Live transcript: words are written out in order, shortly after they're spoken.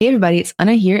Hey everybody, it's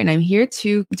Anna here, and I'm here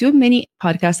to do a mini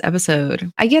podcast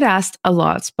episode. I get asked a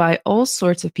lot by all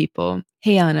sorts of people,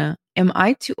 hey Anna, am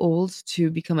I too old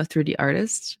to become a 3D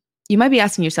artist? You might be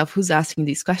asking yourself, who's asking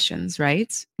these questions,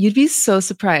 right? You'd be so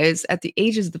surprised at the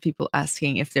ages of the people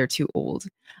asking if they're too old.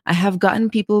 I have gotten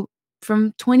people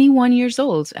from 21 years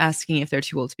old asking if they're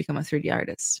too old to become a 3D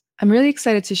artist. I'm really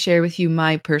excited to share with you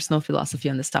my personal philosophy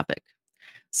on this topic.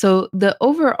 So the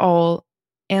overall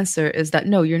answer is that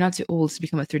no, you're not too old to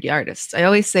become a 3D artist. I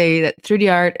always say that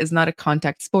 3D art is not a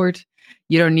contact sport.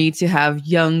 You don't need to have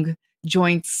young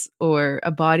joints or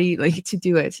a body like to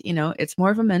do it. It's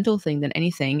more of a mental thing than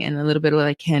anything, and a little bit of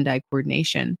like hand-eye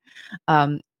coordination.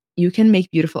 Um, you can make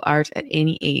beautiful art at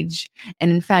any age. And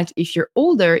in fact, if you're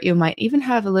older, you might even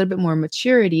have a little bit more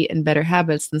maturity and better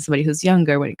habits than somebody who's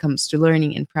younger when it comes to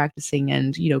learning and practicing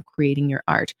and, creating your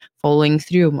art, following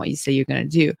through on what you say you're going to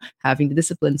do, having the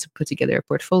discipline to put together a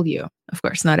portfolio. Of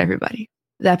course, not everybody.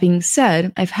 That being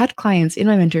said, I've had clients in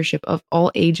my mentorship of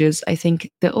all ages. I think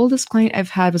the oldest client I've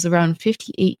had was around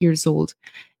 58 years old.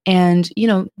 And,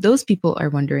 those people are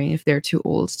wondering if they're too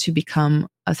old to become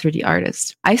a 3D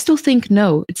artist. I still think,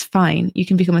 no, it's fine. You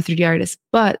can become a 3D artist,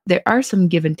 but there are some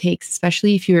give and takes,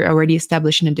 especially if you're already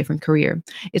established in a different career.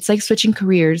 It's like switching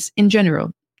careers in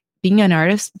general. Being an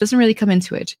artist doesn't really come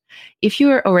into it. If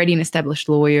you're already an established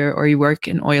lawyer or you work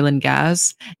in oil and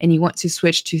gas and you want to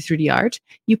switch to 3D art,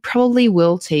 you probably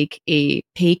will take a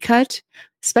pay cut,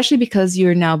 especially because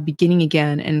you're now beginning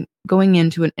again and going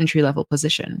into an entry-level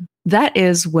position. That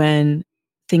is when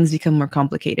things become more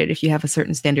complicated. If you have a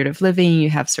certain standard of living, you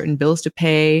have certain bills to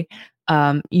pay,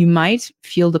 you might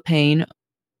feel the pain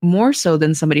more so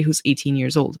than somebody who's 18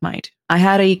 years old might. I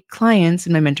had a client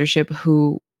in my mentorship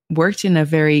who worked in a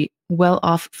very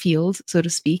well-off field, so to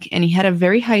speak, and he had a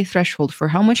very high threshold for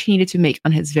how much he needed to make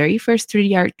on his very first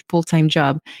 3D art full-time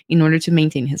job in order to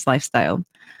maintain his lifestyle.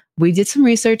 We did some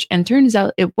research and turns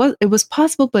out it was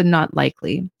possible but not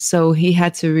likely. So he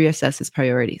had to reassess his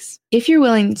priorities. If you're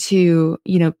willing to,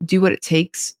 do what it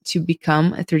takes to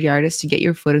become a 3D artist, to get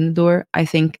your foot in the door, I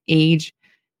think age,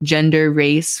 gender,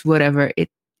 race, whatever, it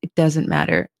doesn't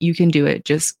matter. You can do it.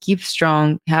 Just keep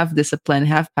strong, have discipline,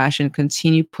 have passion,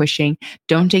 continue pushing.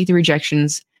 Don't take the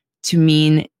rejections to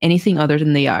mean anything other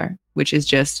than they are, which is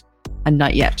just a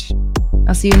not yet.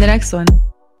 I'll see you in the next one.